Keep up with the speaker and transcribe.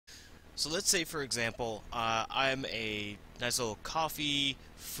So let's say, for example, I'm a nice little coffee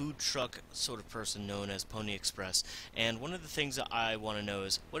food truck sort of person known as Pony Express, and one of the things that I want to know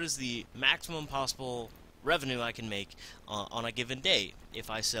is what is the maximum possible revenue I can make on a given day if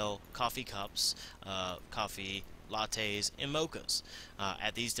I sell coffee cups, coffee lattes, and mochas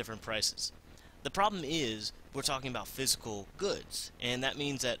at these different prices. The problem is we're talking about physical goods, and that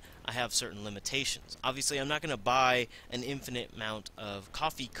means that I have certain limitations. Obviously, I'm not going to buy an infinite amount of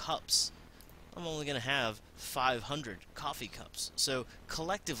coffee cups. I'm only going to have 500 coffee cups. So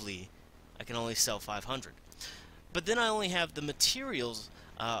collectively, I can only sell 500. But then I only have the materials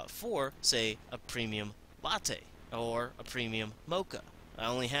for, say, a premium latte or a premium mocha. I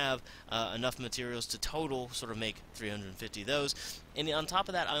only have enough materials to total sort of make 350 of those. And on top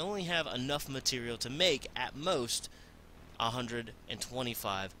of that, I only have enough material to make, at most,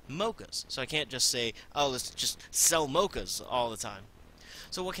 125 mochas. So I can't just say, oh, let's just sell mochas all the time.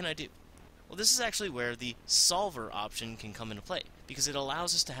 So what can I do? Well, this is actually where the solver option can come into play, because it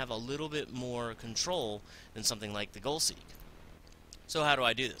allows us to have a little bit more control than something like the GoalSeek. So how do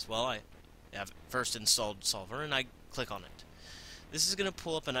I do this? Well, I have first installed solver and I click on it. This is going to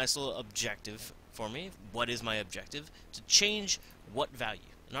pull up a nice little objective for me. What is my objective? To change what value?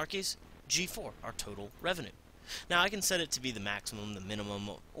 In our case, G4, our total revenue. Now I can set it to be the maximum, the minimum,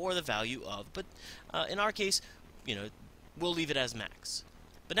 or the value of, but in our case, we'll leave it as max.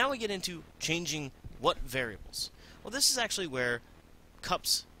 But now we get into changing what variables. Well, this is actually where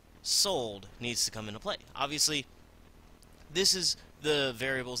cups sold needs to come into play. Obviously, this is the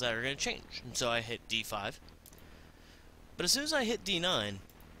variables that are going to change. And so I hit D5. But as soon as I hit D9,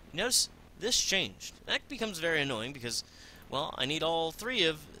 notice this changed. That becomes very annoying because, well, I need all three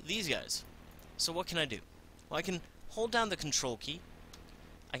of these guys. So what can I do? Well, I can hold down the control key.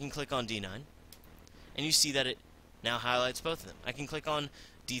 I can click on D9. And you see that it now highlights both of them. I can click on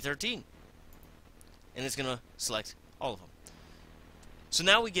D13. And it's going to select all of them. So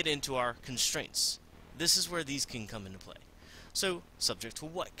now we get into our constraints. This is where these can come into play. So, subject to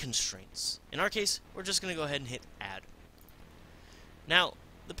what constraints? In our case, we're just going to go ahead and hit Add. Now,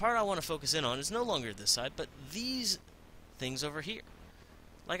 the part I want to focus in on is no longer this side, but these things over here.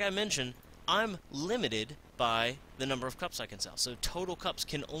 Like I mentioned, I'm limited by the number of cups I can sell. So total cups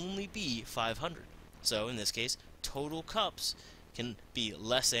can only be 500. So in this case, total cups can be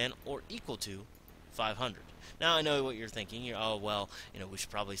less than or equal to 500. Now I know what you're thinking. Oh, well, we should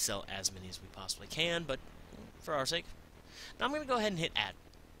probably sell as many as we possibly can, but for our sake. Now I'm going to go ahead and hit Add.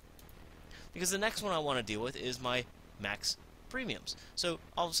 Because the next one I want to deal with is my max premiums. So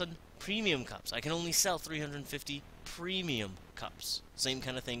all of a sudden, premium cups. I can only sell 350 premium cups. Same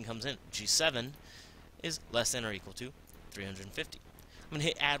kind of thing comes in. G7 is less than or equal to 350. I'm going to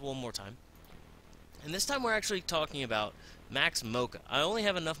hit Add one more time. And this time we're actually talking about max mocha. I only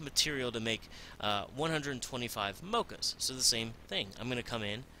have enough material to make 125 mochas. So the same thing. I'm going to come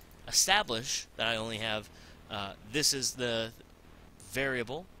in, establish that I only have, this is the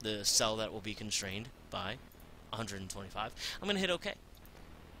variable, the cell that will be constrained by 125. I'm going to hit OK.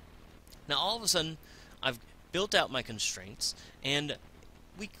 Now all of a sudden, I've built out my constraints, and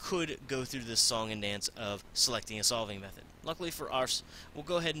we could go through this song and dance of selecting a solving method. Luckily for us, we'll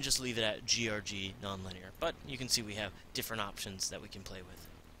go ahead and just leave it at GRG nonlinear, but you can see we have different options that we can play with.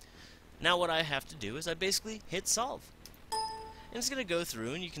 Now what I have to do is I basically hit solve. And it's going to go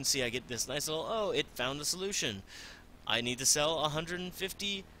through, and you can see I get this nice little, oh, it found a solution. I need to sell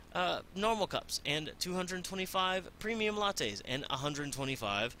 150 normal cups, and 225 premium lattes, and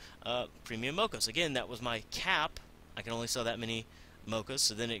 125 premium mochas. Again, that was my cap. I can only sell that many mochas,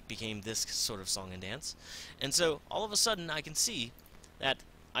 so then it became this sort of song and dance. And so, all of a sudden, I can see that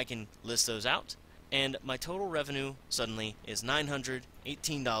I can list those out, and my total revenue suddenly is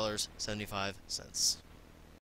 $918.75.